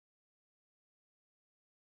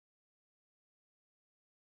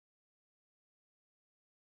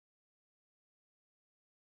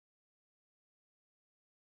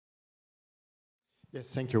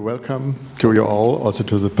Yes, thank you. Welcome to you all, also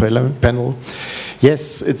to the panel.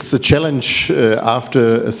 Yes, it's a challenge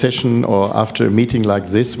after a session or after a meeting like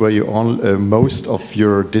this, where you most of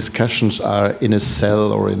your discussions are in a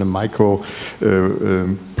cell or in a micro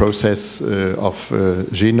process of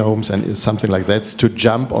genomes and something like that, to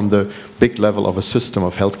jump on the big level of a system,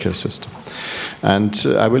 of healthcare system. And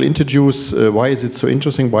I will introduce why is it so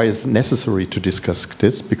interesting, why is it necessary to discuss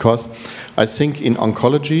this, because I think in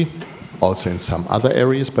oncology, also in some other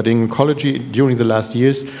areas, but in oncology during the last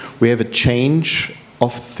years, we have a change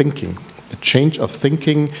of thinking. A change of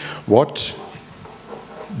thinking, what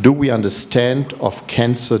do we understand of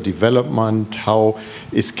cancer development, how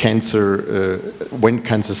is cancer, when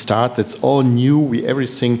cancer starts, that's all new,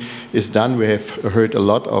 everything is done. We have heard a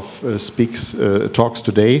lot of talks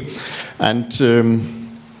today, and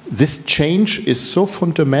this change is so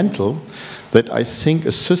fundamental that I think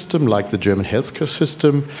a system like the German healthcare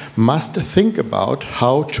system must think about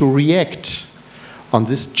how to react on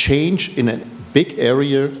this change in a big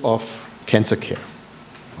area of cancer care,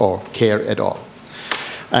 or care at all.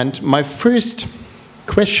 And my first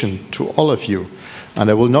question to all of you, and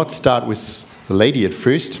I will not start with the lady at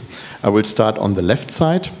first, I will start on the left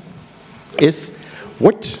side, is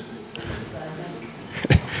what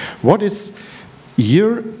is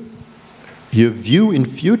your view in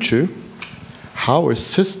future, how a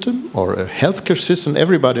system or a healthcare system,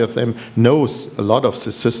 everybody of them knows a lot of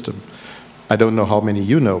the system. I don't know how many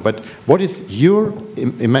you know, but what is your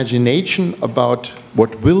imagination about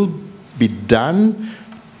what will be done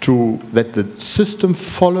to that the system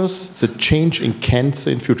follows the change in cancer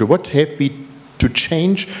in future? What have we to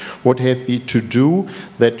change? What have we to do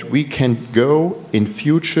that we can go in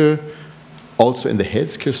future also in the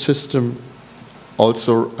healthcare system?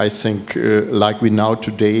 Also, I think, like we now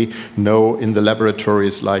today know in the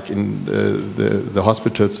laboratories, like in the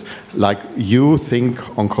hospitals, like you think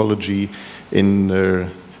oncology in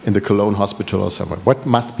the Cologne hospital or somewhere. What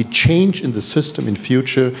must be changed in the system in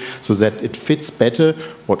future so that it fits better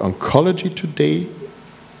what oncology today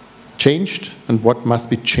changed, and what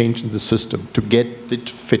must be changed in the system to get it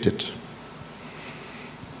fitted?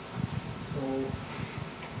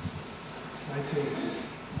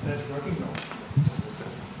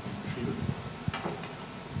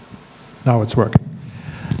 Now it's working.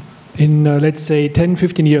 In, let's say, 10,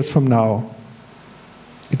 15 years from now,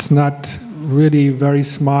 it's not really very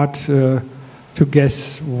smart to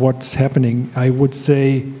guess what's happening. I would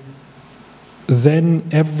say then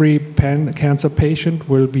every cancer patient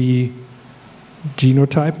will be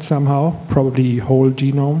genotyped somehow, probably whole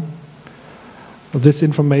genome. This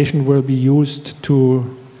information will be used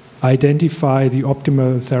to identify the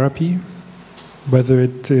optimal therapy, whether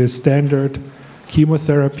it is standard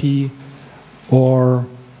chemotherapy, or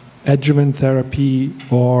adjuvant therapy,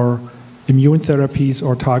 or immune therapies,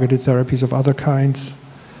 or targeted therapies of other kinds.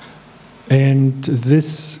 And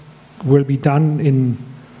this will be done in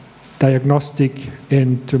diagnostic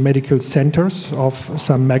and medical centers of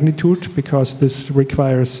some magnitude, because this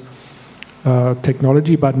requires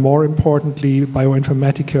technology, but more importantly,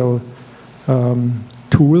 bioinformatical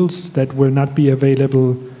tools that will not be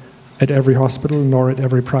available at every hospital nor at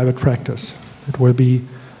every private practice. It will be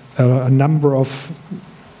a number of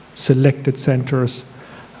selected centers,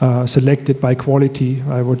 selected by quality,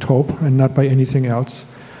 I would hope, and not by anything else,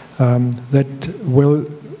 that will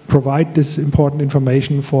provide this important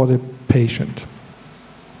information for the patient.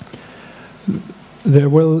 There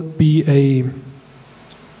will be a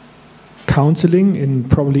counseling in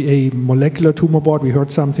probably a molecular tumor board. We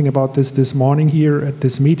heard something about this morning here at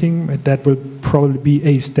this meeting. That will probably be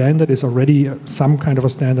a standard, is already some kind of a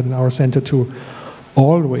standard in our center to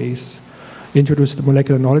always introduce the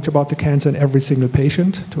molecular knowledge about the cancer in every single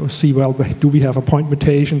patient to see, well, do we have a point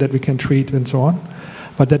mutation that we can treat and so on.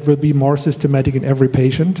 But that will be more systematic in every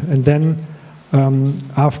patient. And then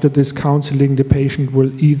after this counseling, the patient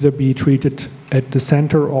will either be treated at the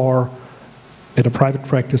center or at a private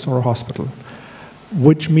practice or a hospital.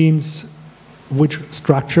 Which means, which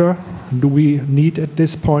structure do we need at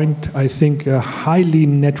this point? I think a highly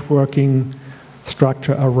networking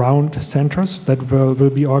structure around centers that will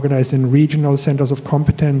be organized in regional centers of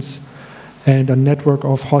competence, and a network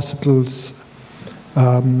of hospitals,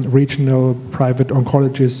 regional private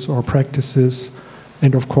oncologists or practices,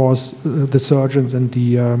 and of course the surgeons and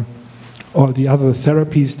all the other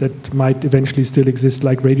therapies that might eventually still exist,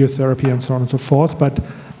 like radiotherapy and so on and so forth. But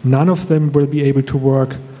none of them will be able to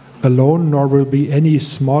work alone, nor will be any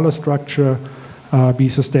smaller structure be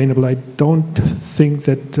sustainable. I don't think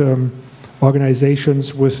that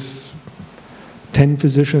organizations with 10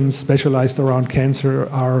 physicians specialized around cancer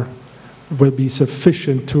are will be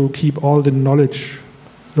sufficient to keep all the knowledge,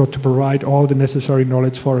 or to provide all the necessary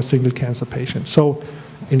knowledge for a single cancer patient. So,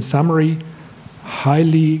 in summary,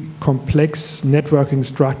 highly complex networking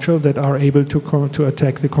structure that are able to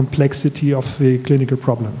attack the complexity of the clinical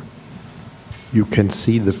problem. You can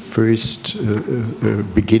see the first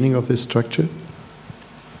beginning of this structure?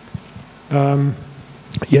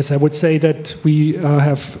 Yes, I would say that we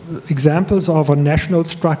have examples of a national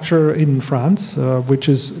structure in France, which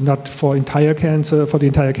is not for the entire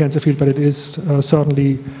cancer field, but it is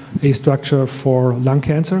certainly a structure for lung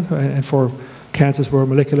cancer and for cancers where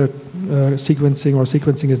molecular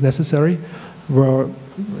sequencing is necessary, where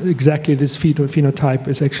exactly this phenotype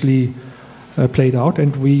is actually played out.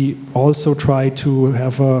 And we also try to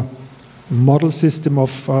have a model system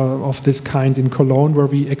of this kind in Cologne, where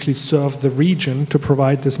we actually serve the region to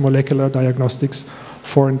provide this molecular diagnostics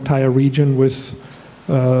for entire region with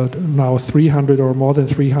now 300 or more than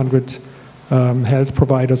 300 health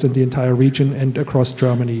providers in the entire region and across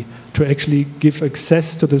Germany, to actually give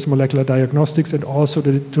access to this molecular diagnostics and also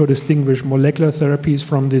to distinguish molecular therapies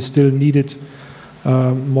from the still needed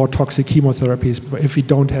more toxic chemotherapies if we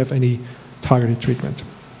don't have any targeted treatment.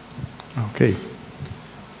 Okay.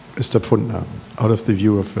 Mr. Pfundner, out of the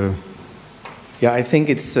view of... Yeah, I think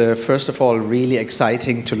it's, first of all, really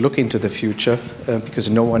exciting to look into the future because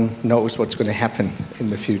no one knows what's going to happen in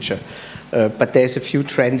the future. But there's a few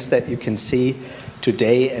trends that you can see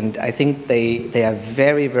today, and I think they are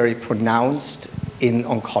very, very pronounced in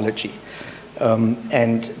oncology.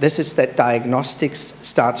 And this is that diagnostics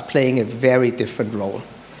starts playing a very different role.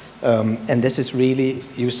 And this is really,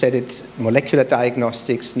 you said it, molecular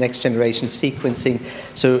diagnostics, next generation sequencing.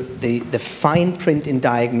 So the fine print in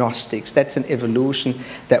diagnostics, that's an evolution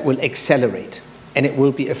that will accelerate. And it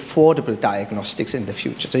will be affordable diagnostics in the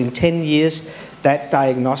future. So in 10 years, that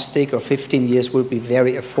diagnostic, or 15 years, will be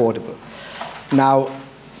very affordable. Now,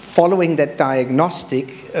 following that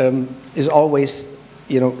diagnostic is always,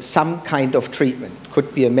 some kind of treatment.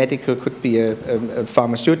 Could be a medical, could be a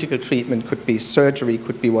pharmaceutical treatment, could be surgery,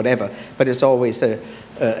 could be whatever, but it's always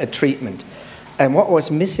a treatment. And what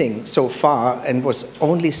was missing so far, and was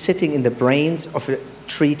only sitting in the brains of a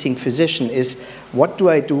treating physician, is what do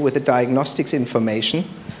I do with the diagnostics information,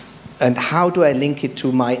 and how do I link it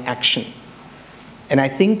to my action? And I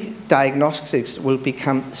think diagnostics will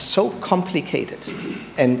become so complicated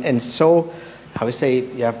and so, how we say,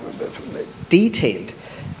 detailed,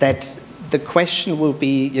 that the question will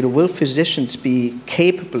be, will physicians be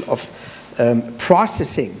capable of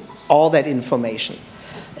processing all that information?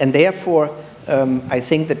 And therefore, I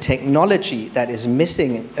think the technology that is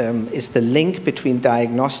missing is the link between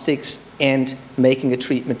diagnostics and making a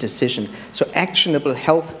treatment decision. So actionable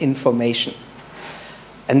health information.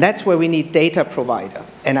 And that's where we need data provider.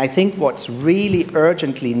 And I think what's really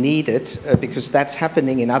urgently needed, because that's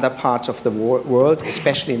happening in other parts of the world,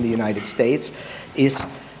 especially in the United States,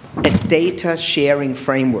 is a data sharing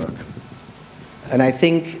framework. And I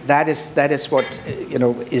think that is what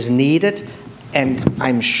is needed, and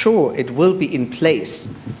I'm sure it will be in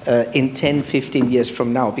place in 10, 15 years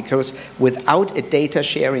from now, because without a data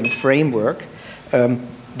sharing framework,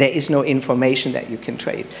 there is no information that you can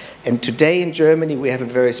trade. And today in Germany we have a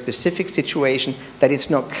very specific situation that it's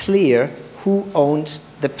not clear who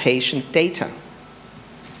owns the patient data.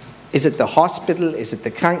 Is it the hospital? Is it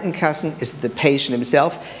the Krankenkassen? Is it the patient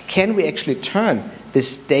himself? Can we actually turn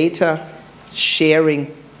this data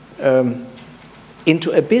sharing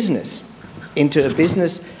into a business? Into a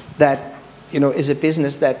business that, is a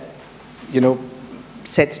business that,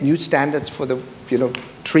 sets new standards for the,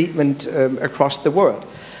 treatment across the world.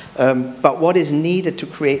 But what is needed to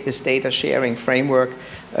create this data sharing framework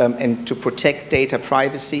and to protect data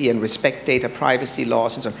privacy and respect data privacy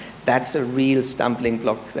laws and so on, that's a real stumbling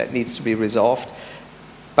block that needs to be resolved.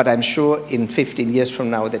 But I'm sure in 15 years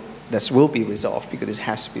from now that this will be resolved, because it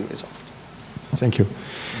has to be resolved. Thank you.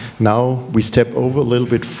 Now we step over a little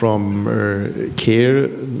bit from care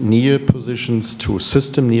near positions to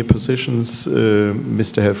system near positions.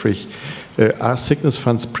 Mr. Helfrich, are sickness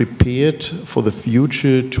funds prepared for the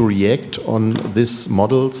future to react on these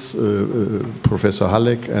models? Professor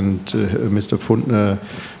Hallek and Mr. Pfundner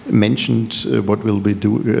mentioned what will be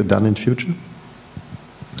done in future?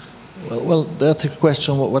 Well, that's a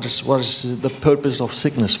question. What is the purpose of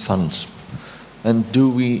sickness funds? And do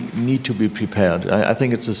we need to be prepared? I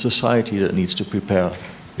think it's a society that needs to prepare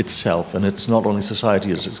itself. And it's not only society,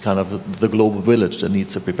 it's kind of the global village that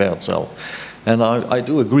needs to prepare itself. And I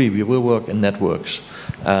do agree, we will work in networks.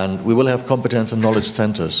 And we will have competence and knowledge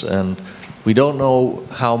centers. And we don't know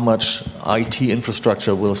how much IT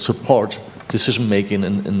infrastructure will support decision-making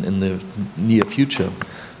in the near future.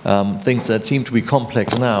 Things that seem to be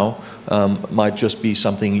complex now might just be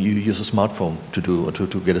something you use a smartphone to do or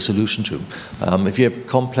to get a solution to. If you have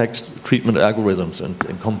complex treatment algorithms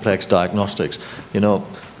and complex diagnostics,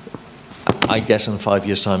 I guess in 5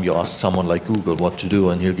 years' time you ask someone like Google what to do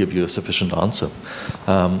and he'll give you a sufficient answer.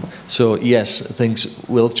 So yes, things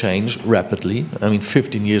will change rapidly. I mean,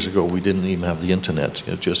 15 years ago we didn't even have the internet,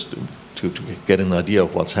 just to get an idea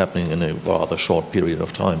of what's happening in a rather short period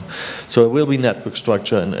of time. So it will be network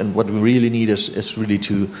structure, and what we really need is really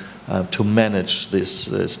to manage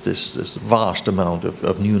this vast amount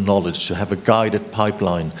of new knowledge, to have a guided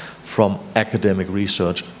pipeline from academic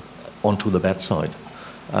research onto the bedside.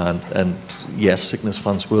 And yes, sickness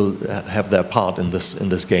funds will have their part in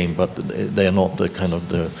this game, but they are not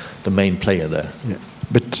the main player there. Yeah.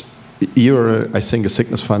 But you're, I think, a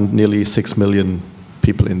sickness fund, nearly 6 million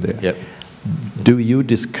people in there. Yep. Do you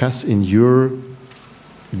discuss in your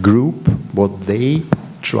group what they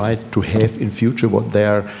try to have in future, what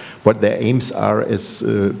their aims are as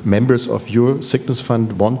members of your sickness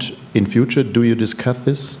fund want in future? Do you discuss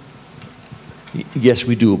this? Yes,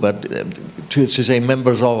 we do, but to say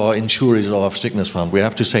members of our insurers of our sickness fund, we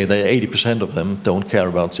have to say that 80% of them don't care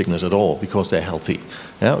about sickness at all because they're healthy.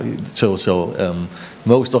 Yeah? So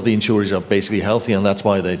most of the insurers are basically healthy, and that's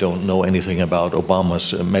why they don't know anything about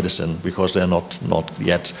Obama's medicine, because they're not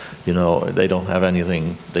yet, they don't have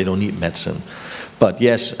anything, they don't need medicine. But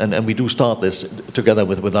yes, and we do start this together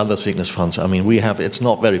with other sickness funds. I mean, it's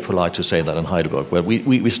not very polite to say that in Heidelberg, where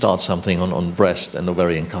we start something on breast and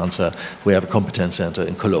ovarian cancer. We have a competence center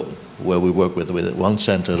in Cologne, where we work with one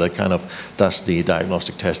center that kind of does the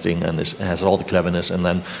diagnostic testing and has all the cleverness, and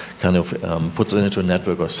then kind of puts it into a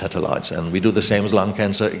network of satellites. And we do the same as lung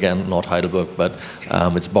cancer, again, not Heidelberg, but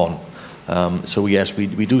it's Bonn. So yes,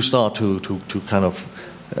 we do start to kind of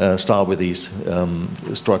start with these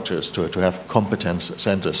structures to have competence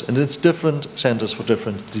centers. And it's different centers for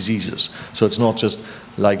different diseases. So it's not just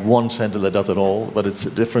like one center that does it all, but it's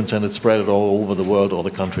different centers spread all over the world or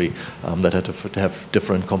the country that have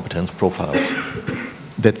different competence profiles.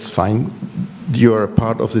 That's fine. You're a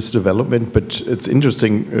part of this development, but it's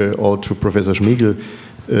interesting all to Professor Schmiegel.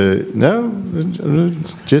 No,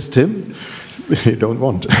 just him. You don't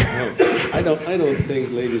want. No. I don't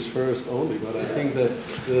think ladies first only, but I think that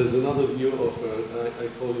there's another view of, I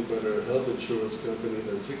call it better, health insurance company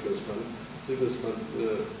than sickness fund. Sickness fund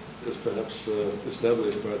is perhaps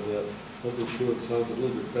established, but health insurance sounds a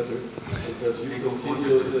little bit better. And perhaps you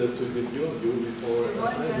continue to give your view before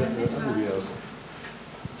everybody else.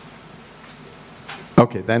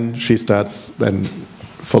 Okay, then she starts, then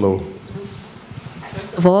follow.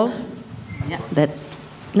 First of all,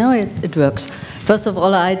 it works. First of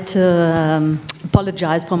all, I'd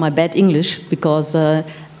apologize for my bad English, because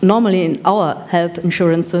normally in our health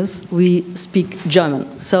insurances we speak German.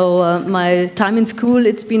 So my time in school,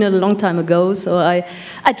 it's been a long time ago, so I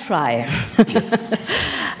try. Yes.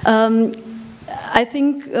 I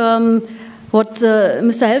think what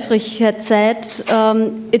Mr. Helfrich had said,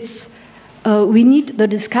 we need the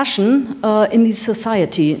discussion in the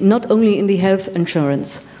society, not only in the health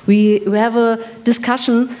insurance. We have a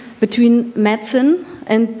discussion between medicine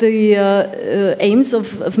and the aims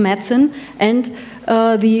of medicine and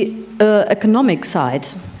the economic side.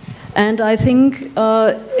 And I think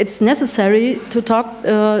it's necessary to talk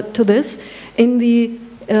to this in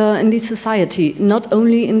the society, not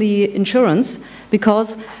only in the insurance,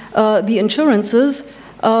 because the insurances,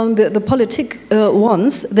 the politic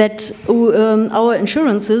wants that our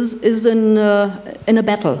insurances is in a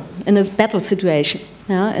battle situation.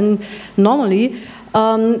 Yeah? And normally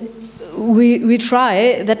we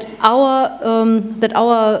try that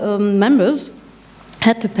our members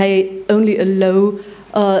had to pay only a low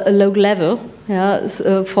level, yeah,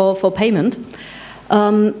 for payment.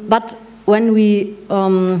 But when we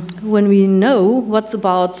know what's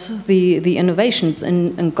about the innovations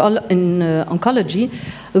in oncology,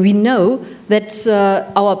 we know that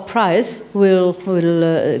our price will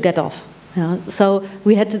get off. Yeah? So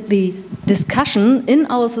we had the discussion in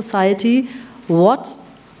our society: what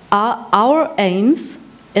are our aims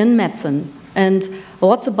in medicine, and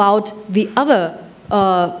what's about the other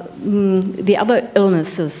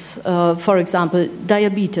illnesses, for example,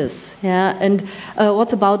 diabetes, yeah, and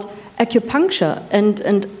what's about acupuncture and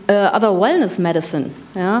other wellness medicine.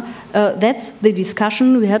 Yeah? That's the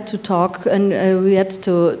discussion we had to talk, and we had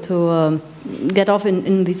to get off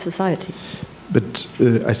in the society. But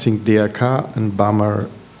I think DRK and Barmer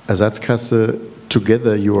Ersatzkasse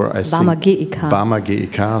together, you are, I Barmer think, GEK. Barmer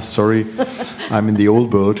GEK, sorry, I'm in the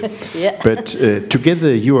old world. Yeah. But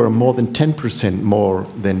together you are more than 10% more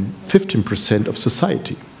than 15% of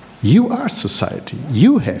society. You are society.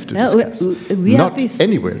 You have to discuss. We not have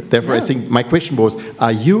anywhere. Therefore, I think my question was,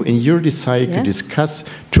 are you in your society discuss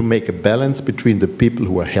to make a balance between the people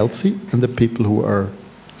who are healthy and the people who are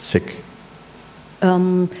sick?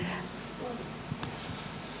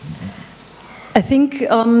 I think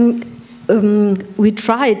we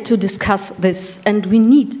try to discuss this, and we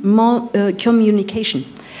need more communication.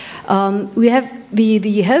 We have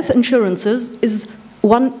the health insurances is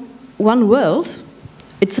one world.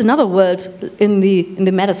 It's another world in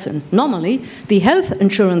the medicine. Normally, the health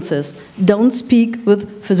insurances don't speak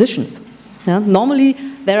with physicians. Yeah? Normally,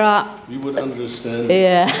 there are. You would understand.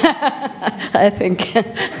 Yeah, I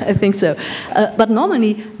think so. But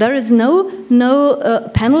normally, there is no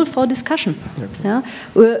panel for discussion. Okay. Yeah?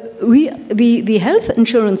 The health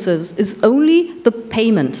insurances is only the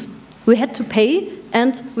payment. We had to pay,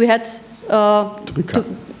 and we had to become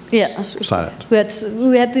silent.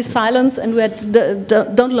 We had this silence, and we had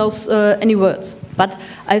don't lose any words. But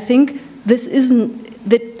I think this isn't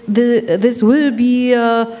that. This will be.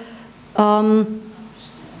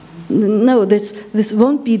 No, this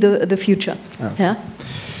won't be the future. Oh. Yeah.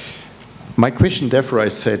 My question, therefore, I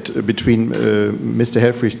said between Mr.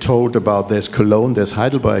 Helfrich told about there's Cologne, there's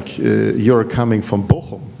Heidelberg. You're coming from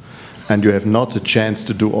Bochum, and you have not a chance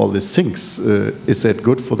to do all these things. Is that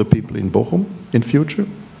good for the people in Bochum in future?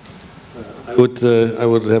 I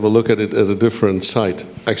would have a look at it at a different site.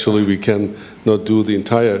 Actually, we can not do the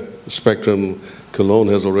entire spectrum Cologne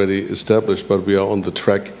has already established, but we are on the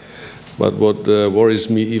track. But what worries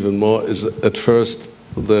me even more is at first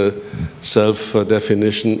the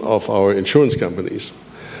self-definition of our insurance companies.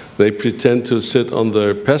 They pretend to sit on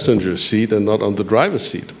the passenger seat and not on the driver's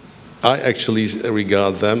seat. I actually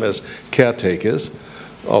regard them as caretakers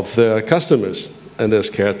of their customers. And as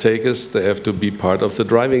caretakers, they have to be part of the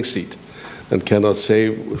driving seat and cannot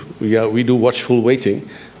say, yeah, we do watchful waiting,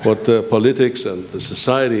 what the politics and the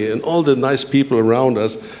society and all the nice people around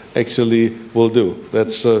us actually will do.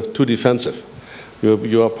 That's too defensive.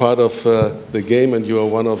 You are part of the game, and you are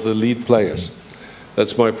one of the lead players.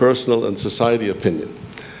 That's my personal and society opinion.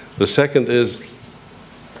 The second is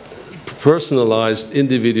personalized,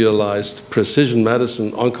 individualized precision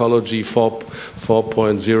medicine, oncology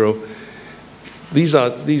 4.0. These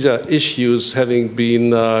are issues having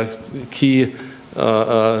been key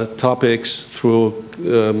topics through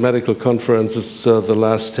medical conferences the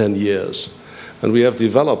last 10 years. And we have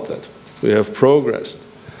developed that. We have progressed.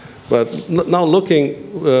 But now looking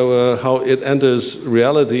how it enters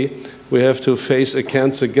reality, we have to face a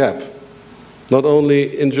cancer gap. Not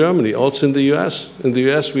only in Germany, also in the US. In the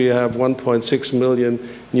US, we have 1.6 million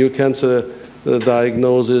new cancer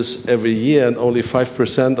diagnoses every year, and only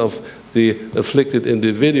 5% of the afflicted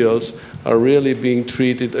individuals are really being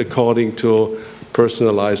treated according to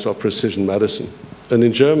personalized or precision medicine. And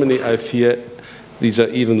in Germany, I fear these are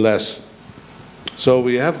even less. So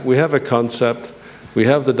we have a concept, we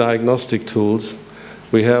have the diagnostic tools,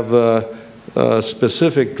 we have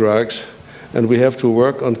specific drugs, and we have to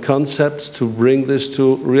work on concepts to bring this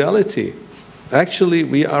to reality. Actually,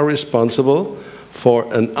 we are responsible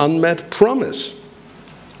for an unmet promise.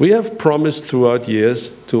 We have promised throughout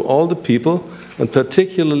years to all the people, and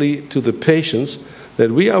particularly to the patients,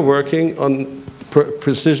 that we are working on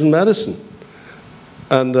precision medicine.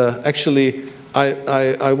 And actually,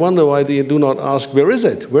 I wonder why they do not ask, where is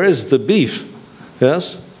it? Where is the beef?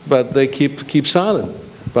 Yes, but they keep silent,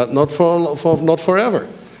 but not forever.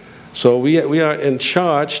 So we are in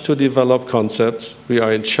charge to develop concepts. We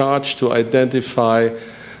are in charge to identify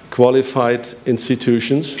qualified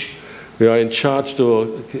institutions. We are in charge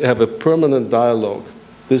to have a permanent dialogue.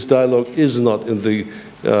 This dialogue is not in the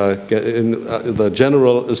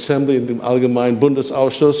General Assembly, in the Allgemeinen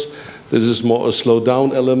Bundesausschuss. This is more a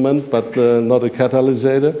slow-down element, but not a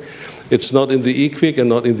catalysator. It's not in the EQUIC and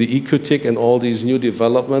not in the EQUITIC and all these new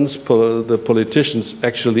developments the politicians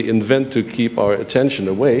actually invent to keep our attention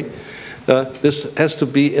away. This has to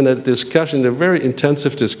be in a discussion, a very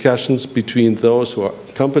intensive discussions between those who are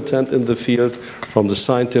competent in the field, from the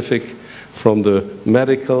scientific, from the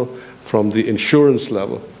medical, from the insurance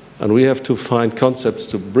level. And we have to find concepts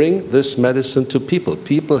to bring this medicine to people.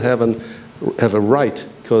 People have a right,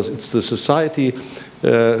 because it's the society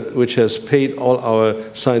which has paid all our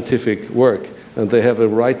scientific work, and they have a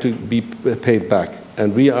right to be paid back.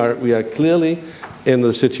 And we are clearly in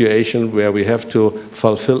a situation where we have to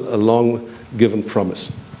fulfill a long given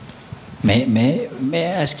promise. May I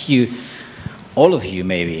ask you, all of you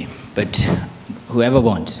maybe, but whoever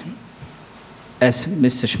wants, as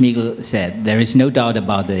Mr. Schmiegel said, there is no doubt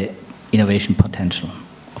about the innovation potential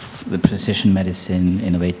of the precision medicine,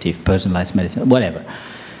 innovative, personalized medicine, whatever.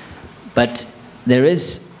 But there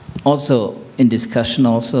is also in discussion,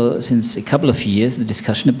 also since a couple of years, the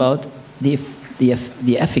discussion about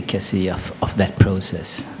the efficacy of that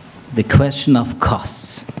process, the question of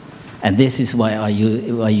costs. And this is why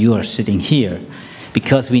you are sitting here,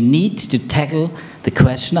 because we need to tackle the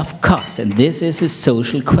question of cost. And this is a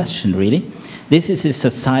social question, really. This is a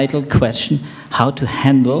societal question, how to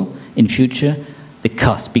handle in future the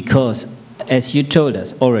cost. Because, as you told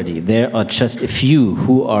us already, there are just a few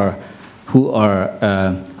who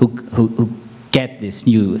get these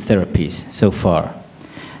new therapies so far.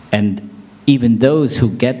 And even those who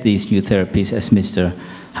get these new therapies, as Mr.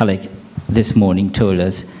 Hallek this morning told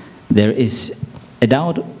us, there is a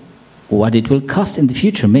doubt what it will cost in the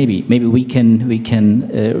future. Maybe we can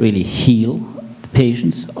really heal the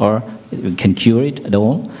patients, or we can cure it at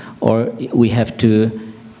all, or we have to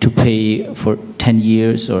pay for 10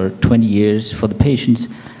 years or 20 years for the patients,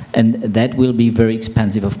 and that will be very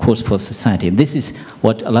expensive, of course, for society. And this is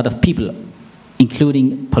what a lot of people,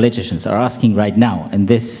 including politicians, are asking right now in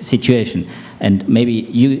this situation. And maybe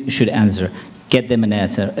you should answer, give them an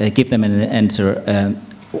answer.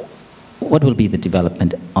 What will be the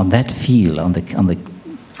development on that field, on the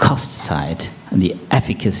cost side, and the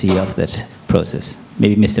efficacy of that process?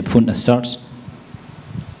 Maybe Mr. Pfundner starts.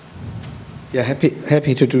 Yeah,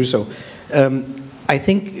 happy to do so. I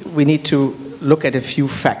think we need to look at a few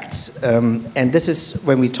facts. And this is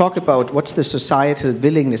when we talk about what's the societal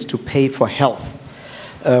willingness to pay for health.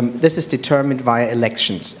 This is determined via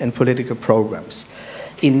elections and political programs.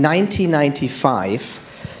 In 1995,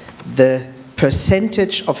 the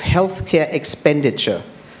percentage of healthcare expenditure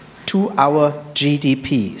to our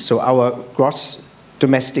GDP, so our gross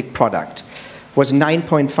domestic product, was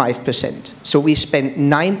 9.5%. So we spent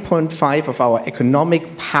 9.5% of our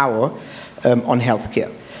economic power on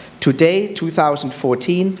healthcare. Today,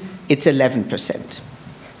 2014, it's 11%.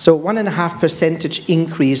 So 1.5 percentage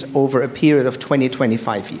increase over a period of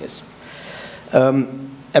 25 years.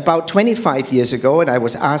 About 25 years ago, and I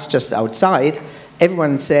was asked just outside,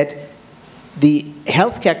 everyone said the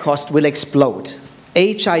healthcare cost will explode.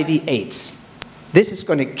 HIV/AIDS. This is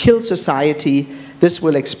going to kill society. This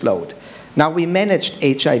will explode. Now, we managed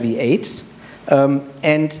HIV/AIDS,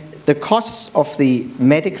 and the costs of the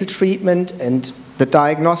medical treatment and the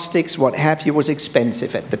diagnostics, what have you, was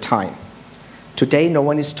expensive at the time. Today, no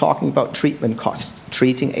one is talking about treatment costs,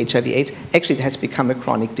 treating HIV/AIDS. Actually, it has become a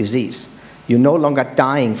chronic disease. You're no longer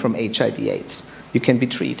dying from HIV/AIDS. You can be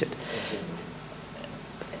treated.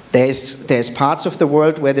 There's parts of the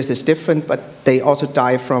world where this is different, but they also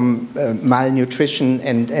die from malnutrition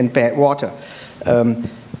and bad water.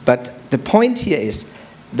 But the point here is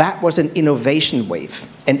that was an innovation wave.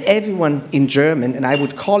 And everyone in German, and I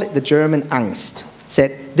would call it the German Angst,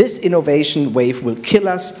 said this innovation wave will kill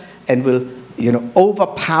us and will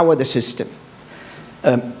overpower the system.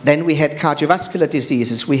 Then we had cardiovascular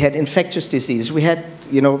diseases, we had infectious diseases, we had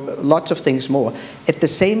lots of things more. At the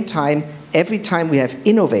same time, every time we have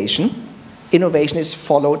innovation, innovation is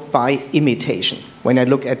followed by imitation. When I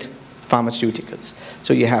look at pharmaceuticals,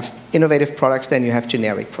 so you have innovative products, then you have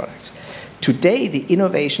generic products. Today, the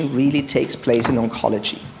innovation really takes place in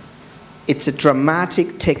oncology. It's a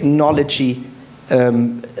dramatic technology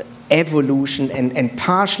evolution and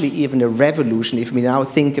partially even a revolution if we now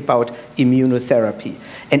think about immunotherapy.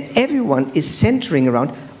 And everyone is centering around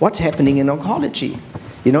what's happening in oncology.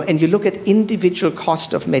 And you look at individual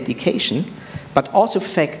cost of medication, but also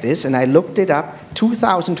fact is, and I looked it up,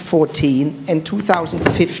 2014 and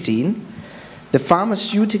 2015, the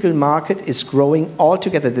pharmaceutical market is growing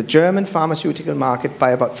altogether, the German pharmaceutical market,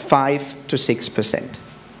 by about 5 to 6%.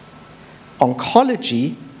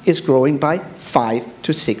 Oncology is growing by 5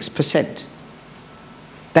 to 6%.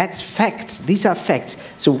 That's facts. These are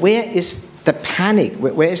facts. So where is the panic?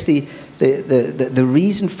 Where is the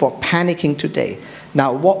reason for panicking today?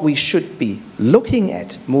 Now, what we should be looking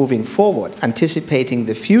at moving forward, anticipating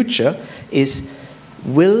the future, is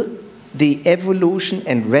will the evolution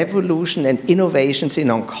and revolution and innovations in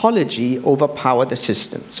oncology overpower the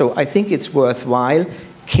system? So I think it's worthwhile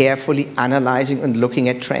carefully analyzing and looking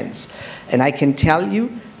at trends. And I can tell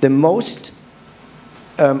you the most,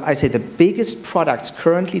 I'd say the biggest products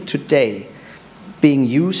currently today being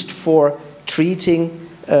used for treating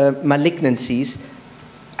malignancies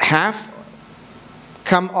have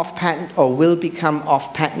come off patent or will become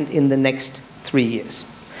off patent in the next 3 years.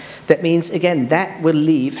 That means, again, that will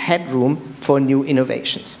leave headroom for new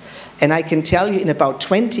innovations. And I can tell you in about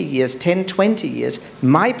 20 years, 10, 20 years,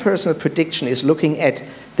 my personal prediction is looking at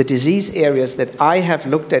the disease areas that I have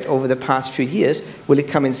looked at over the past few years. Will it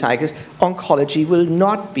come in cycles? Oncology will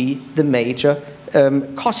not be the major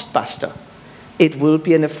cost buster. It will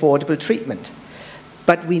be an affordable treatment.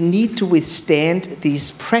 But we need to withstand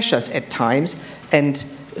these pressures at times and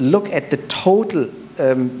look at the total,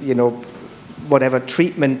 whatever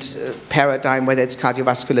treatment paradigm, whether it's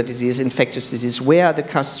cardiovascular disease, infectious disease, where are the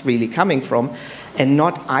costs really coming from, and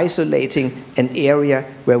not isolating an area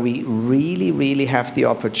where we really, really have the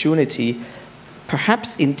opportunity,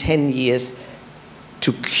 perhaps in 10 years,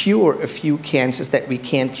 to cure a few cancers that we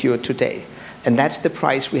can't cure today. And that's the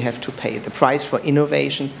price we have to pay, the price for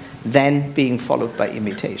innovation, then being followed by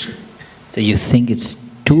imitation. So you think it's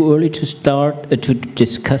too early to start to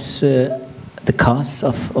discuss the costs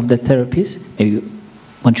of the therapies? Maybe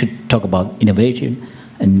one should talk about innovation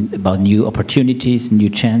and about new opportunities, new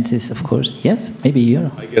chances, of course. Yes, maybe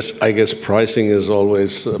you're. I guess pricing is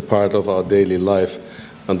always a part of our daily life,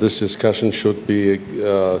 and this discussion should be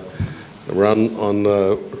run on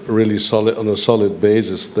a solid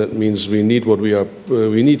basis. That means we need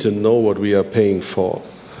to know what we are paying for.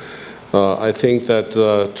 I think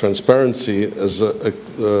that transparency is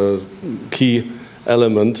a key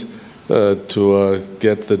element to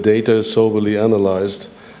get the data soberly analyzed,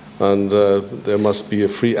 and there must be a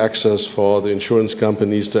free access for the insurance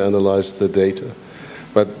companies to analyze the data.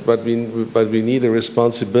 But we need a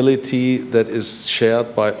responsibility that is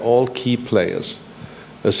shared by all key players.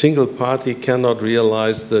 A single party cannot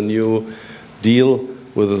realize the new deal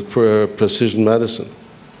with precision medicine.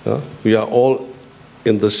 We are all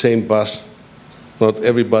in the same bus, not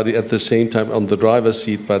everybody at the same time on the driver's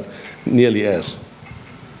seat, but nearly as.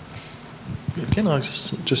 Can I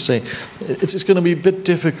just say, it's going to be a bit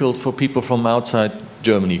difficult for people from outside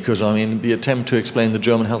Germany, because I mean, the attempt to explain the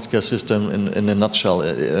German healthcare system in a nutshell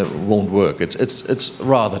won't work. It's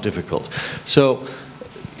rather difficult. So,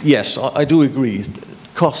 yes, I do agree.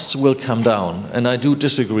 Costs will come down, and I do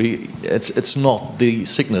disagree. It's not the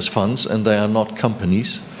sickness funds, and they are not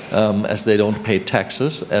companies, as they don't pay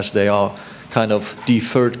taxes, as they are kind of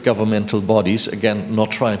deferred governmental bodies. Again,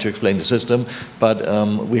 not trying to explain the system, but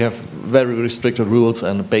we have very restricted rules,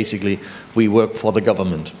 and basically we work for the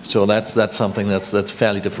government. So that's something that's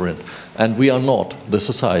fairly different. And we are not the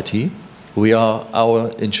society. We are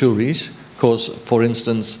our insurees, because, for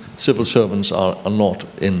instance, civil servants are not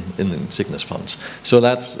in sickness funds. So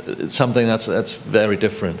that's something that's very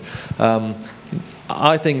different.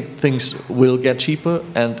 I think things will get cheaper,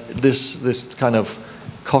 and this kind of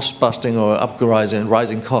cost-busting or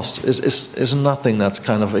rising costs is nothing that's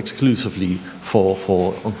kind of exclusively for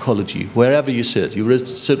oncology. Wherever you sit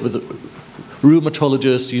with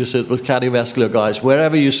rheumatologists, you sit with cardiovascular guys,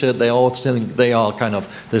 wherever you sit, they are kind of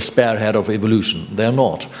the spearhead of evolution. They're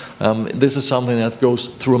not. This is something that goes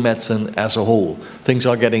through medicine as a whole. Things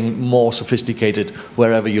are getting more sophisticated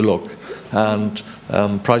wherever you look, and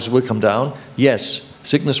prices will come down. Yes,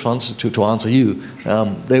 sickness funds, to answer you,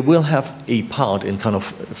 they will have a part in kind of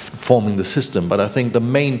forming the system, but I think the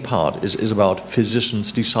main part is about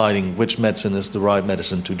physicians deciding which medicine is the right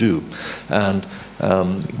medicine to do. And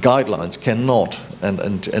guidelines cannot,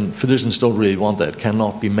 and physicians don't really want that,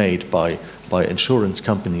 cannot be made by insurance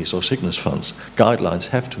companies or sickness funds. Guidelines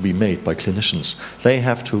have to be made by clinicians. They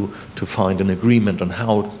have to find an agreement on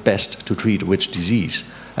how best to treat which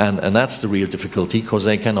disease. And that's the real difficulty, because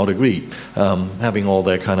they cannot agree, having all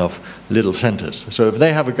their kind of little centers. So if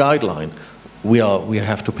they have a guideline, we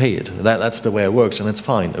have to pay it. That's the way it works, and it's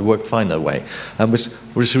fine. It worked fine that way. And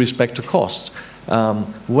with respect to costs,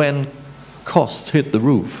 when costs hit the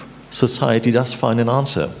roof, society does find an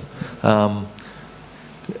answer.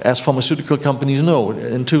 As pharmaceutical companies know,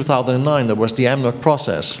 in 2009 there was the AMNOG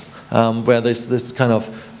process, where this kind of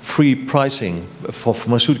free pricing for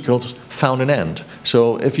pharmaceuticals found an end.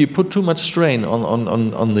 So if you put too much strain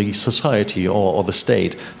on the society or the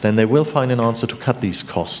state, then they will find an answer to cut these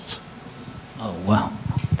costs. Oh, wow.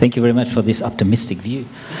 Thank you very much for this optimistic view.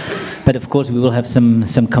 But of course we will have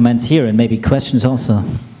some comments here and maybe questions also.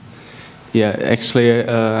 Yeah, actually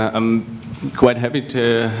I'm quite happy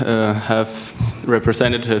to have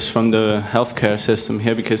representatives from the healthcare system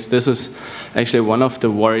here, because this is actually one of the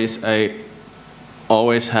worries I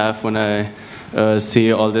always have when I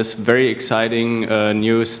see all this very exciting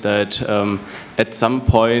news that at some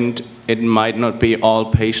point it might not be all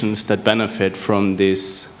patients that benefit from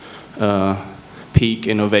these peak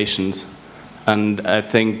innovations. And I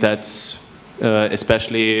think that's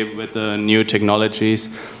especially with the new technologies,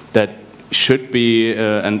 that should be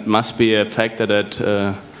and must be a factor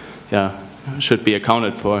that should be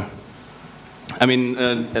accounted for. I mean,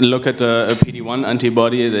 look at a PD-1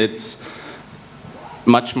 antibody. It's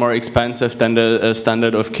much more expensive than the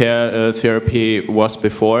standard of care therapy was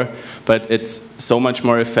before, but it's so much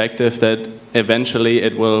more effective that eventually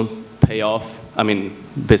it will pay off. I mean,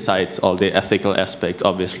 besides all the ethical aspects,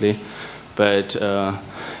 obviously. but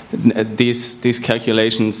these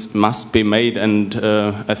calculations must be made, and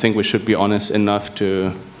I think we should be honest enough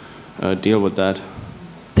to deal with that.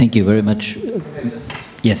 Thank you very much.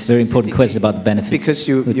 Yes, very important question about the benefits. Because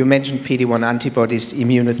you mentioned PD-1 antibodies,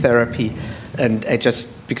 immunotherapy, and I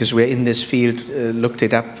just, because we're in this field, looked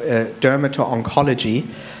it up, dermato-oncology.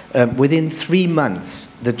 Within 3 months,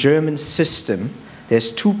 the German system,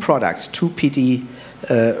 there's 2 products, 2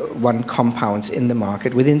 PD-1 compounds in the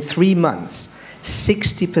market. Within 3 months,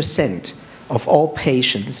 60% of all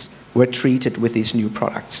patients were treated with these new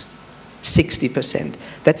products. 60%.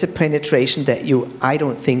 That's a penetration that I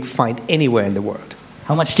don't think, find anywhere in the world.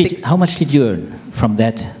 How much did you earn from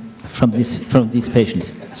that, from these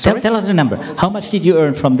patients? Tell us a number. How much did you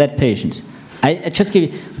earn from that patients? I just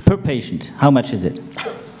give you per patient. How much is it?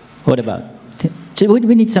 What about?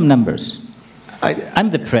 We need some numbers. I'm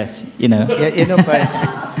the press, you know. Yeah, you know, but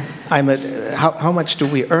how much do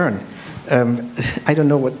we earn? I don't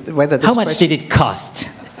know whether this. How much did it cost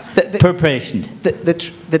per patient?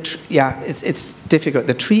 Yeah, it's difficult.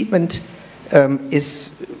 The treatment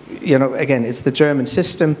is, you know, again, it's the German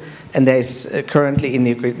system, and there's currently in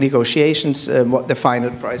negotiations what the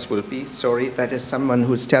final price will be. Sorry, that is someone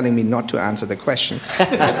who's telling me not to answer the question.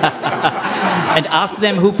 And ask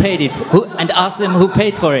them who paid it. Ask them who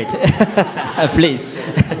paid for it, please.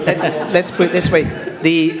 Let's put it this way: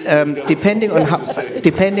 depending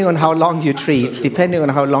on how long you treat,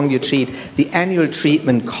 the annual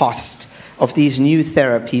treatment cost of these new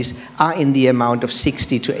therapies are in the amount of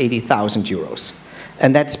 60 to 80,000 euros.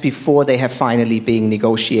 And that's before they have finally been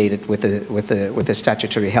negotiated with the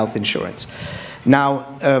statutory health insurance. Now,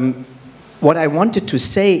 what I wanted to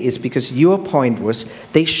say is, because your point was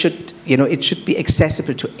it should be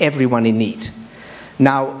accessible to everyone in need.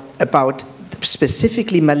 Now, about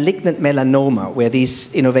specifically malignant melanoma, where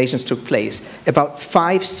these innovations took place, about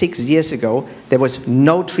 5-6 years ago, there was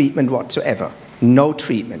no treatment whatsoever, no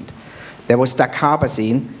treatment. There was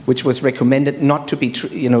dacarbazine, which was recommended not to be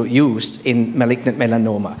used in malignant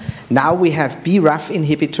melanoma. Now we have BRAF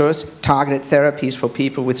inhibitors, targeted therapies for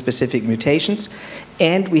people with specific mutations,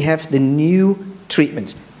 and we have the new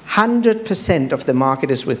treatments. 100% of the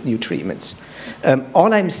market is with new treatments.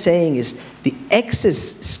 All I'm saying is the access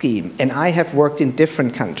scheme, and I have worked in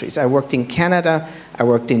different countries. I worked in Canada, I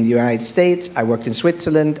worked in the United States, I worked in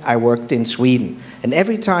Switzerland, I worked in Sweden. And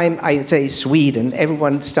every time I say Sweden,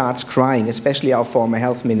 everyone starts crying, especially our former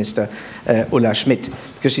health minister, Ursula Schmiegel,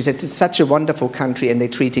 because she said it's such a wonderful country and they're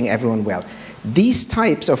treating everyone well. These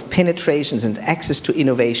types of penetrations and access to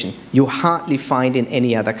innovation you hardly find in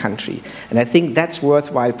any other country. And I think that's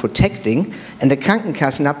worthwhile protecting, and the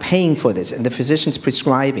Krankenkassen are paying for this, and the physicians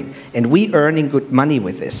prescribing, and we earning good money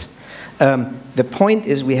with this. The point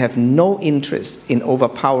is, we have no interest in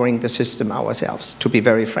overpowering the system ourselves, to be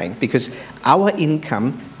very frank, because our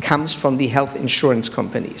income comes from the health insurance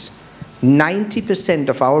companies. 90%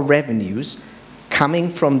 of our revenues coming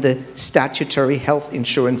from the statutory health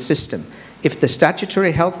insurance system. If the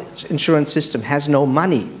statutory health insurance system has no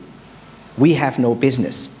money, we have no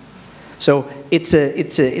business. So it's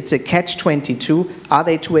a catch-22. Are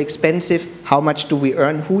they too expensive? How much do we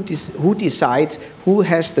earn? Who decides? Who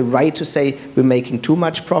has the right to say we're making too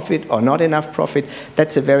much profit or not enough profit?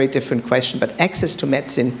 That's a very different question. But access to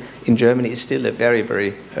medicine in Germany is still a very,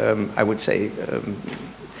 very, I would say,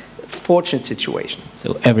 fortunate situation.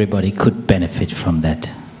 So everybody could benefit from that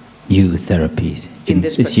new therapies in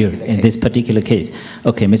this particular case.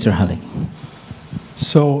 Okay, Mr. Hallek.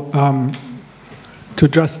 So to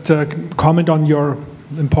just comment on your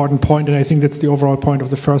important point, and I think that's the overall point of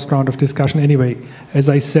the first round of discussion anyway, as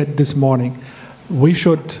I said this morning, we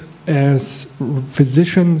should, as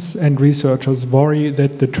physicians and researchers, worry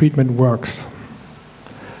that the treatment works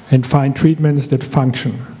and find treatments that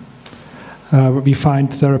function. We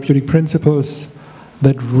find therapeutic principles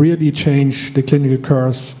that really change the clinical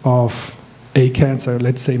course of a cancer,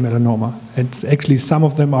 let's say melanoma. And actually some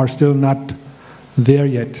of them are still not there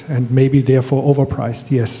yet, and maybe therefore overpriced,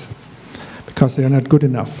 yes, because they are not good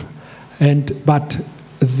enough. But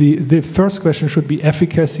the first question should be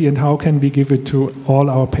efficacy, and how can we give it to all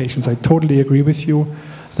our patients. I totally agree with you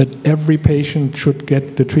that every patient should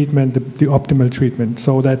get the treatment, the optimal treatment,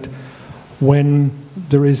 so that when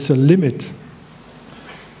there is a limit,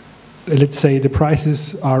 let's say the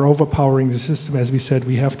prices are overpowering the system, as we said,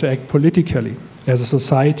 we have to act politically. As a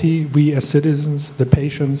society, we as citizens, the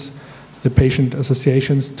patients, the patient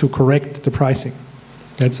associations, to correct the pricing.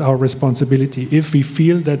 That's our responsibility, if we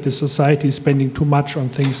feel that the society is spending too much on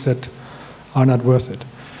things that are not worth it.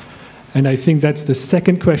 And I think that's the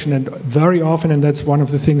second question, and very often, and that's one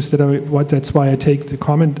of the things that that's why I take the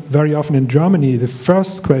comment, very often in Germany, the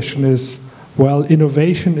first question is, well,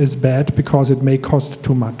 innovation is bad because it may cost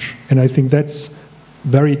too much. And I think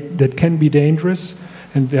that can be dangerous,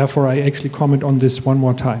 and therefore I actually comment on this one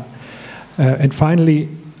more time. And finally,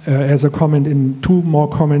 as a comment in two more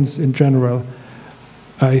comments in general,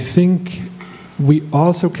 I think we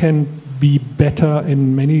also can be better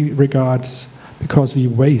in many regards because we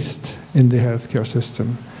waste in the healthcare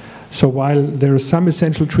system. So while there are some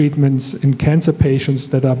essential treatments in cancer patients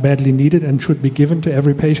that are badly needed and should be given to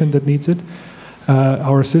every patient that needs it,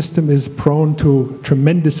 our system is prone to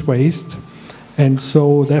tremendous waste. And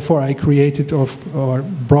so therefore I created or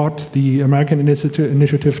brought the American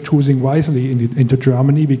initiative Choosing Wisely into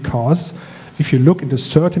Germany, because if you look into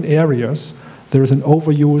certain areas, there is an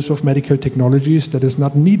overuse of medical technologies that is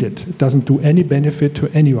not needed. It doesn't do any benefit to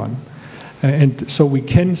anyone. And so we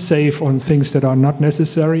can save on things that are not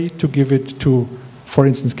necessary to give it to, for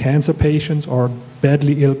instance, cancer patients or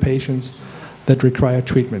badly ill patients that require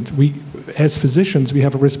treatment. We, as physicians, we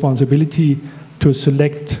have a responsibility to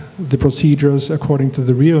select the procedures according to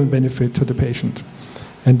the real benefit to the patient.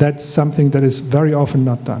 And that's something that is very often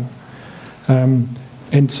not done.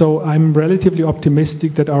 And so I'm relatively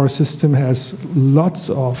optimistic that our system has lots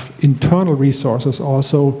of internal resources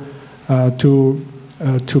also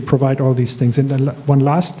to provide all these things. And one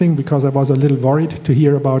last thing, because I was a little worried to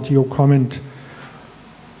hear about your comment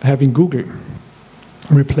having Google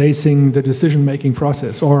replacing the decision-making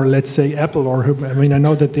process, or let's say Apple, or I mean, I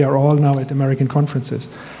know that they are all now at American conferences.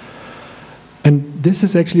 And this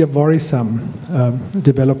is actually a worrisome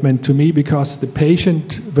development to me, because the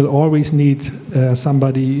patient will always need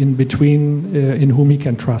somebody in between in whom he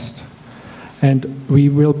can trust. And we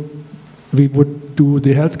would do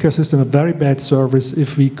the healthcare system a very bad service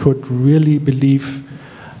if we could really believe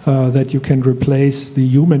that you can replace the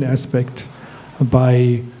human aspect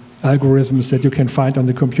by algorithms that you can find on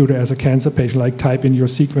the computer as a cancer patient, like type in your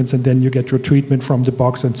sequence and then you get your treatment from the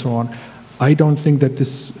box and so on. I don't think that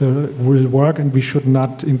this will work, and we should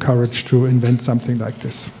not encourage to invent something like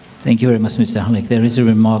this. Thank you very much, Mr. Hallek. There is a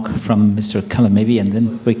remark from Mr. Keller, maybe, and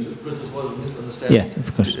then we... Yes,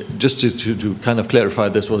 of course. Just to kind of clarify,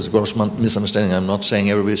 this was a gross misunderstanding. I'm not saying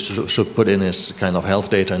everybody should put in his kind of health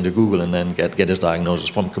data into Google and then get his diagnosis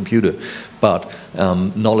from a computer. But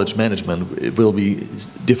knowledge management, it will be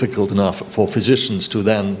difficult enough for physicians to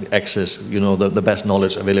then access, the best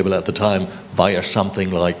knowledge available at the time via something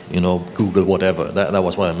like, Google, whatever. That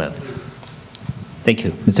was what I meant. Thank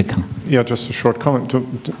you, Mr. Kahn. Yeah, just a short comment.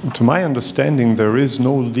 To my understanding, there is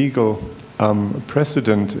no legal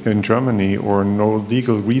precedent in Germany or no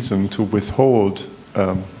legal reason to withhold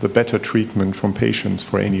the better treatment from patients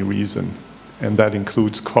for any reason, and that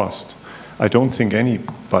includes cost. I don't think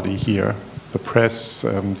anybody here, the press,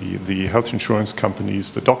 the health insurance companies,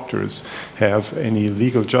 the doctors, have any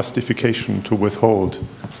legal justification to withhold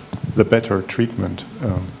the better treatment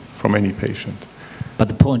from any patient. But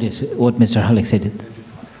the point is what Mr. Hallek said.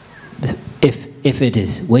 If it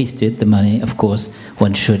is wasted, the money, of course,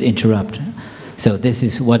 one should interrupt. So this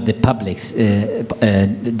is what the public's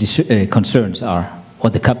concerns are.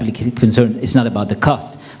 What the public concern is not about the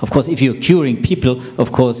cost. Of course, if you're curing people,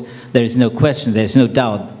 of course, there is no question, there is no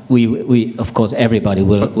doubt. We of course, everybody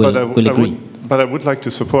will agree. But I would like to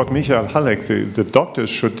support Michael Hallek. The doctors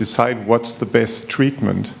should decide what's the best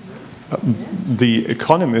treatment. The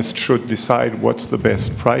economists should decide what's the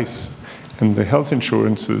best price. And the health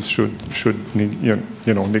insurances should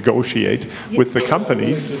negotiate with the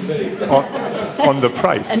companies on the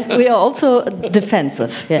price. And we are also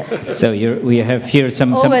defensive. Yeah. So we have here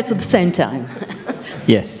some always at the same time.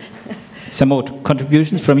 Yes. Some more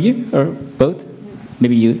contributions from you, or both?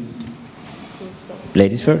 Maybe you,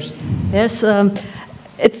 ladies first. Yes.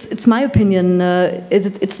 It's my opinion.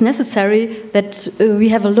 It's necessary that we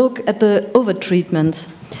have a look at the overtreatment.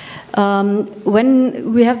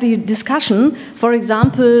 When we have the discussion, for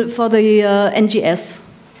example, for the NGS.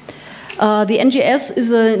 The NGS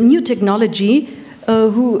is a new technology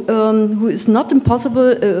who's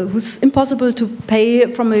impossible to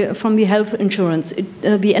pay from the health insurance.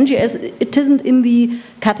 The NGS, it isn't in the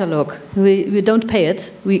catalog. We don't pay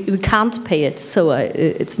it. We can't pay it. So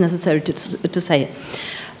it's necessary to say.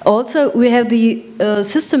 Also, we have the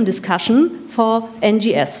system discussion for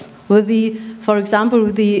NGS with the, for example,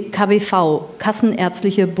 with the KBV,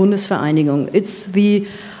 Kassenärztliche Bundesvereinigung. It's the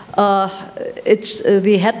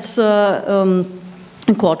head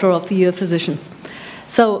quarter of the physicians.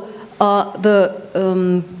 So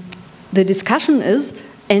the discussion is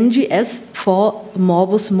NGS for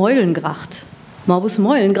Morbus Meulengracht. Morbus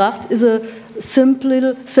Meulengracht is a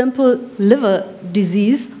simple liver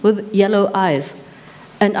disease with yellow eyes.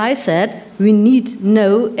 And I said, we need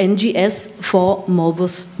no NGS for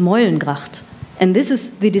morbus Meulengracht. And this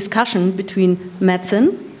is the discussion between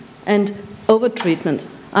medicine and overtreatment.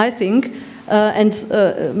 I think, and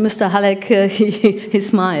Mr. Hallek, he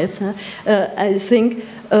smiles, I think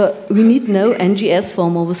we need no NGS for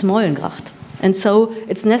morbus Meulengracht. And so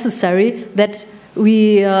it's necessary that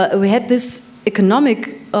we had this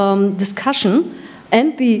economic discussion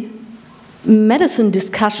and the medicine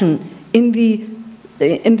discussion in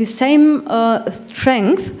the same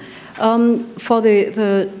strength for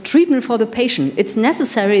the treatment for the patient. It's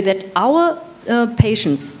necessary that our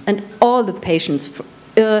patients and all the patients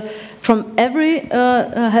from every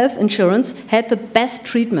health insurance had the best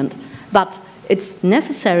treatment. But it's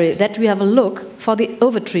necessary that we have a look for the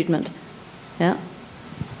overtreatment. Yeah.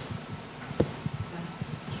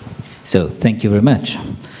 So thank you very much.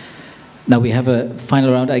 Now we have a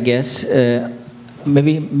final round, I guess.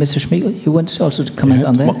 Maybe Mr. Schmiegel, you want also to comment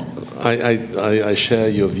on that? I share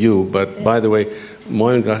your view, but by the way,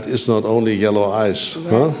 Meulengracht is not only yellow eyes.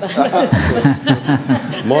 Huh?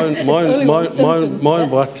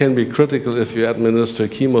 Meulengracht can be critical if you administer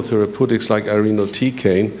chemotherapeutics like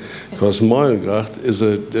irinotecan, because Meulengracht is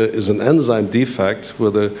an enzyme defect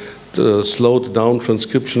with a slowed down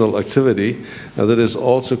transcriptional activity, and that is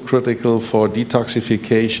also critical for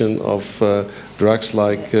detoxification of drugs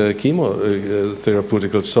like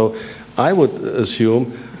chemotherapeuticals. So I would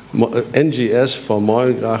assume NGS for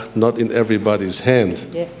Meulengracht not in everybody's hand.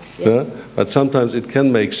 Yeah. But sometimes it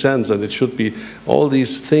can make sense, and it should be, all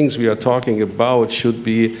these things we are talking about should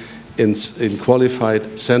be in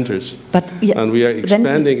qualified centers. But, yeah, and we are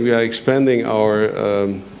expanding our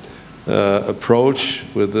approach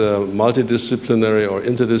with multidisciplinary or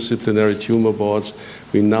interdisciplinary tumor boards.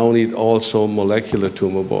 We now need also molecular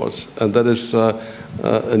tumor boards, and that is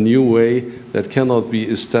a new way that cannot be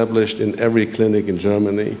established in every clinic in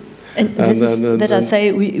Germany. And this is that I say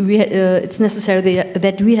it's necessary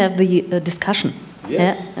that we have the discussion.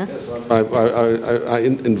 Yes, yeah. Yes. I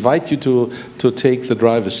invite you to take the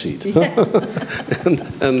driver's seat,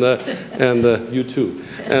 and you too.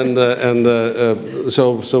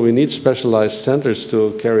 So we need specialized centers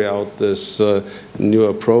to carry out this new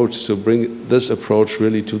approach, to bring this approach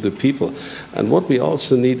really to the people. And what we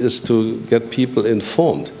also need is to get people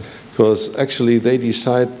informed, because actually they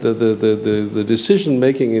decide the decision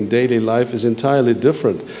making in daily life is entirely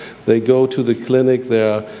different. They go to the clinic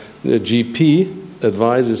their GP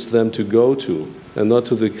advises them to go to, and not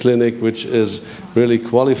to the clinic which is really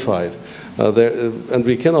qualified. And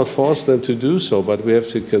we cannot force them to do so, but we have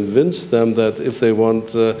to convince them that if they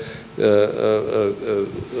want an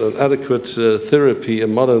adequate therapy, a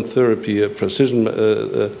modern therapy, a precision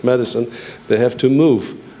medicine, they have to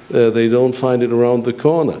move. They don't find it around the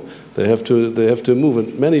corner. They have to move,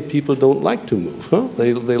 and many people don't like to move. Huh?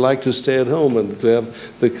 They like to stay at home and to have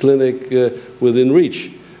the clinic within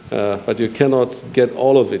reach. But you cannot get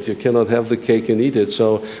all of it. You cannot have the cake and eat it.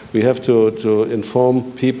 So we have to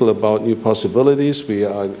inform people about new possibilities. We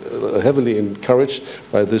are heavily encouraged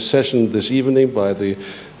by this session this evening by the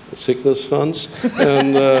sickness funds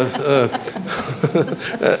and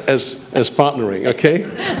as partnering. Okay.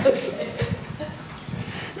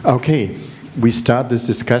 Okay. We start this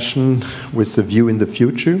discussion with the view in the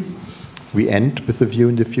future. We end with the view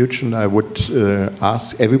in the future, and I would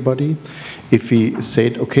ask everybody if we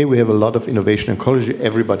said, okay, we have a lot of innovation in oncology,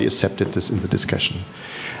 everybody accepted this in the discussion.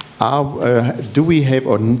 Do we have,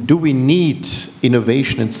 or do we need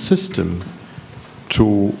innovation in system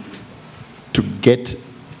to get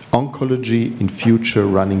oncology in future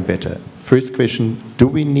running better? First question, do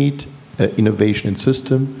we need innovation in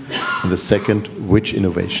system? And the second, which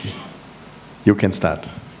innovation? You can start.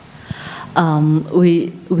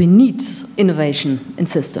 We need innovation in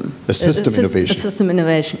system. A system innovation. A system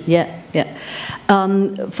innovation, yeah.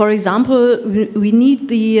 For example, we need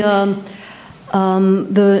the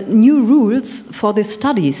new rules for the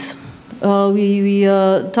studies. We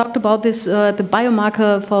talked about this, the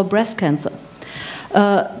biomarker for breast cancer.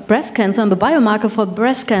 Breast cancer and the biomarker for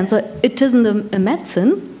breast cancer, it isn't a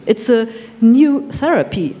medicine, it's a new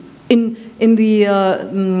therapy in the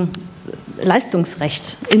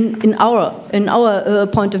Leistungsrecht, in our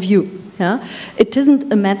point of view. Yeah? It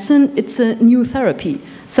isn't a medicine, it's a new therapy.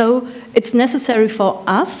 So it's necessary for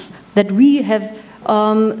us that we have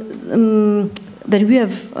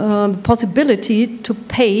possibility to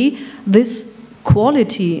pay this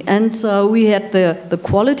quality, and we had the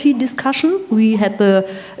quality discussion.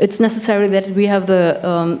 It's necessary that we have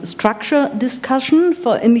the structure discussion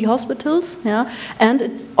in the hospitals, yeah, and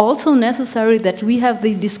it's also necessary that we have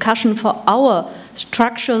the discussion for our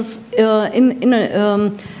structures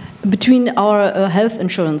in between our health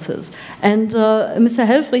insurances. And Mr.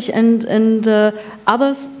 Helfrich and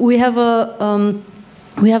others, we have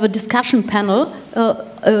a discussion panel,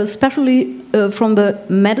 especially from the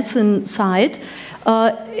medicine side,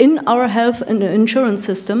 in our health and insurance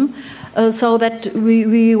system, so that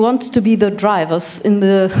we want to be the drivers in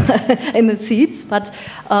the in the seats. But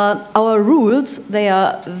our rules, they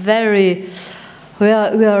are very. We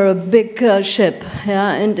are a big ship,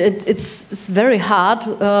 yeah, and it's very hard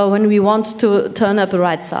when we want to turn at the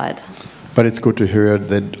right side. But it's good to hear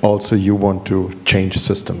that also you want to change the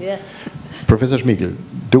system. Yeah. Professor Schmiegel,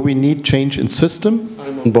 do we need change in system?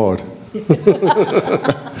 I'm on board.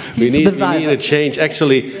 we need a change.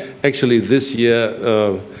 Actually, this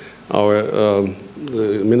year our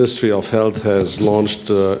the Ministry of Health has launched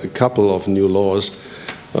a couple of new laws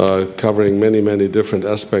covering many different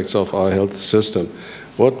aspects of our health system.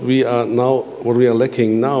 What we are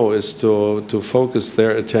lacking now is to focus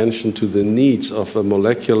their attention to the needs of a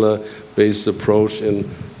molecular-based approach.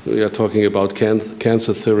 We are talking about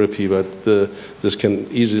cancer therapy, but this can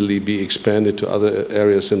easily be expanded to other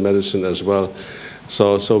areas in medicine as well.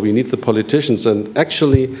 So we need the politicians. And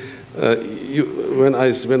actually, when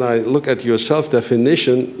I look at your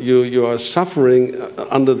self-definition, you are suffering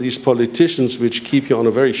under these politicians which keep you on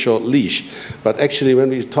a very short leash. But actually, when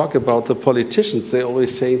we talk about the politicians, they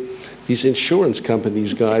always say, these insurance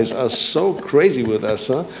companies guys are so crazy with us,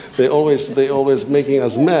 huh? They always making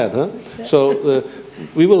us mad, huh? So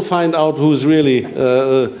we will find out who's really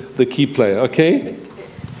the key player, okay?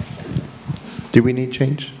 Do we need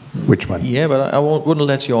change? Which one? Yeah, but I wouldn't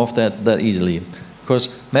let you off that easily. Because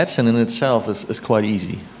medicine in itself is quite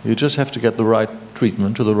easy. You just have to get the right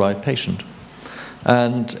treatment to the right patient.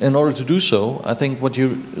 And in order to do so, I think what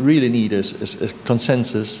you really need is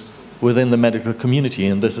consensus within the medical community.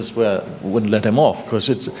 And this is where I wouldn't let them off, because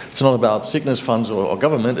it's not about sickness funds or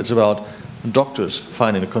government. It's about doctors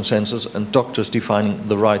finding a consensus and doctors defining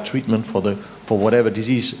the right treatment for whatever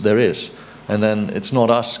disease there is. And then it's not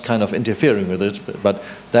us kind of interfering with it, but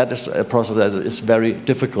that is a process that is very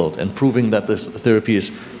difficult, and proving that this therapy is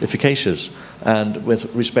efficacious. And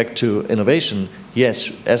with respect to innovation,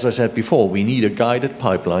 yes, as I said before, we need a guided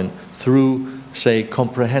pipeline through, say,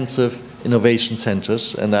 comprehensive innovation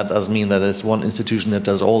centers, and that doesn't mean that there's one institution that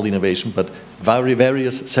does all the innovation, but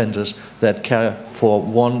various centers that care for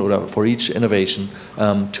one or for each innovation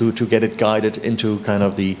to get it guided into kind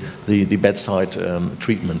of the bedside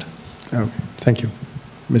treatment. Okay, thank you.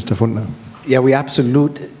 Mr. Pfundner. Yeah, we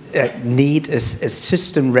absolutely need a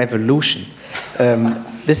system revolution. Now,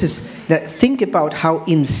 think about how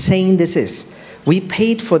insane this is. We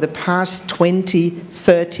paid for the past 20,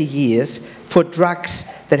 30 years for drugs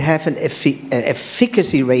that have an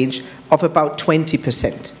efficacy range of about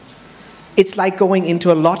 20%. It's like going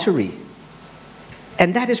into a lottery.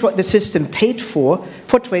 And that is what the system paid for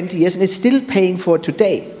 20 years and is still paying for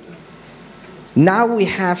today. Now we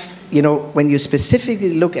have, when you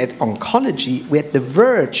specifically look at oncology, we're at the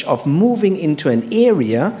verge of moving into an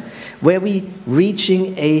area where we're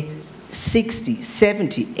reaching a 60,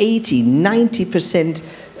 70, 80, 90%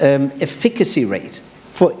 efficacy rate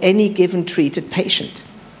for any given treated patient.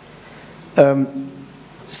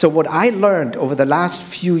 So what I learned over the last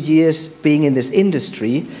few years being in this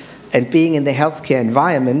industry and being in the healthcare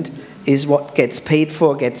environment is what gets paid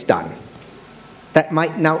for gets done. That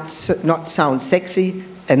might not sound sexy,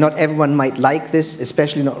 and not everyone might like this,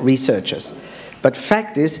 especially not researchers. But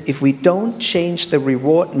fact is, if we don't change the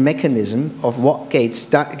reward mechanism of what gets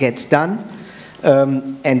done,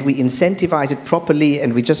 and we incentivize it properly,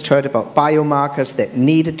 and we just heard about biomarkers that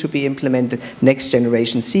needed to be implemented, next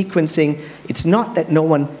generation sequencing. It's not that no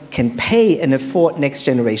one can pay and afford next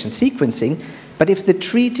generation sequencing, but if the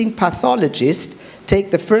treating pathologist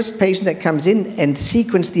take the first patient that comes in and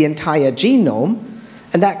sequence the entire genome,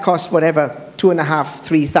 and that costs whatever, 2,500,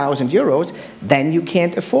 3,000 euros, then you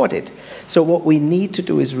can't afford it. So what we need to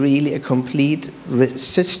do is really a complete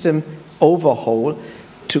system overhaul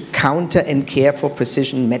to counter and care for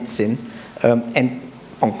precision medicine. And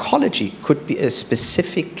oncology could be a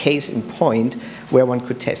specific case in point where one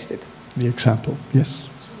could test it. The example, yes.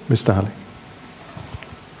 Mr. Hallek.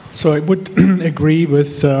 So I would agree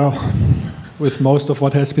with most of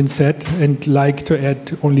what has been said, and like to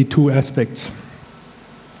add only two aspects.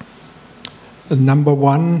 Number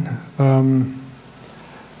one,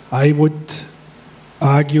 I would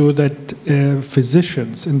argue that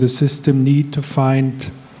physicians in the system need to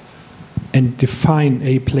find and define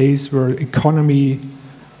a place where economy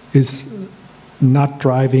is not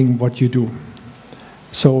driving what you do.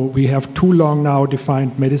 So we have too long now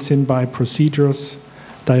defined medicine by procedures,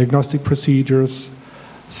 diagnostic procedures,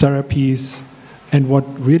 therapies, And what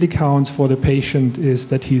really counts for the patient is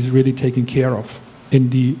that he's really taken care of in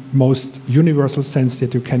the most universal sense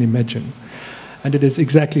that you can imagine. And it is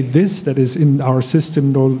exactly this that is in our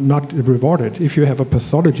system not rewarded. If you have a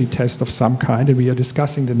pathology test of some kind, and we are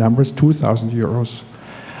discussing the numbers, 2,000 euros.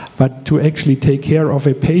 But to actually take care of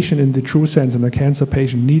a patient in the true sense, and a cancer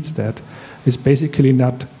patient needs that, is basically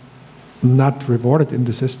not rewarded in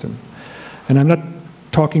the system. And I'm not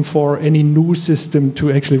talking for any new system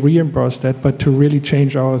to actually reimburse that, but to really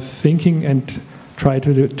change our thinking and try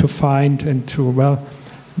to find and to, well,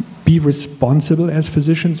 be responsible as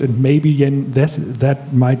physicians, and maybe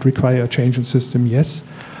that might require a change in system, yes.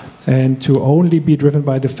 And to only be driven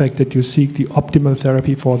by the fact that you seek the optimal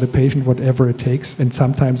therapy for the patient, whatever it takes, and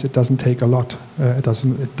sometimes it doesn't take a lot. It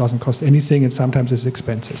doesn't cost anything, and sometimes it's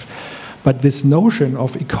expensive. But this notion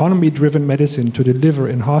of economy-driven medicine to deliver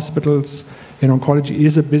in hospitals, in oncology,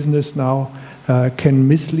 is a business now, can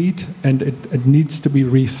mislead, and it needs to be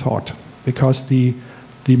rethought, because the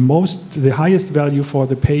highest value for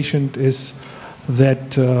the patient is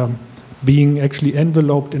that being actually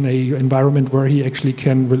enveloped in an environment where he actually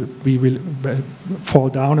will fall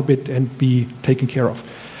down a bit and be taken care of.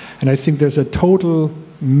 And I think there's a total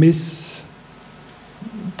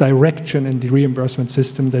misdirection in the reimbursement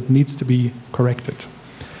system that needs to be corrected.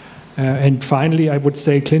 And finally, I would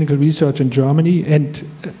say clinical research in Germany and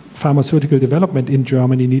pharmaceutical development in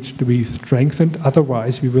Germany needs to be strengthened.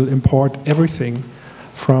 Otherwise, we will import everything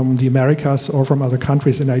from the Americas or from other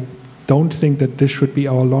countries, and I don't think that this should be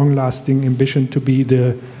our long-lasting ambition to be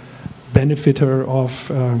the benefiter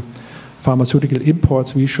of pharmaceutical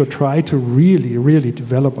imports. We should try to really, really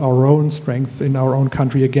develop our own strength in our own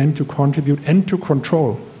country again, to contribute and to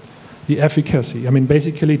control the efficacy. I mean,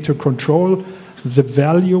 basically to control the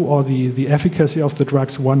value or the efficacy of the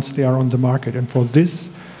drugs once they are on the market. And for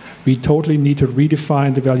this, we totally need to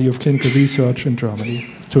redefine the value of clinical research in Germany,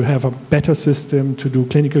 to have a better system, to do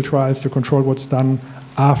clinical trials, to control what's done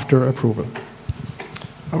after approval.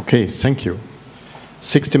 Okay, thank you.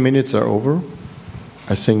 60 minutes are over.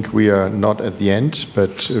 I think we are not at the end,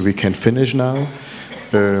 but we can finish now.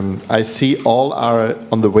 I see all are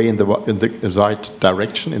on the way in the right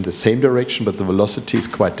direction, in the same direction, but the velocity is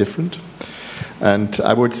quite different. And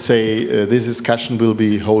I would say this discussion will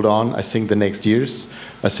be hold on, I think, the next years.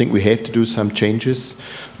 I think we have to do some changes,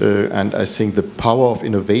 and I think the power of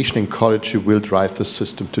innovation in oncology will drive the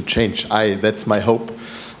system to change. That's my hope,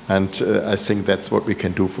 and I think that's what we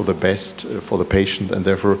can do for the best for the patient. And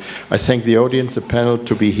therefore, I thank the audience, the panel,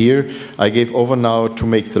 to be here. I gave over now to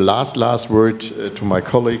make the last word to my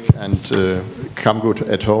colleague, and come good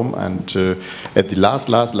at home, and at the last,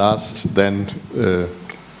 then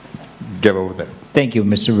give over there. Thank you,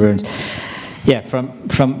 Mr. Bruns. Yeah,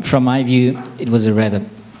 from my view, it was a rather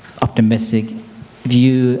optimistic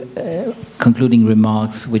view, concluding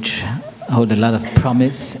remarks which hold a lot of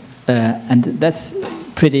promise, and that's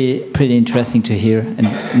pretty interesting to hear and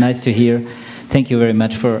nice to hear. Thank you very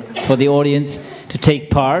much for the audience to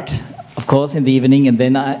take part, of course, in the evening, and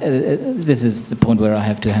then this is the point where I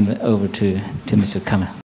have to hand it over to Mr. Kammer.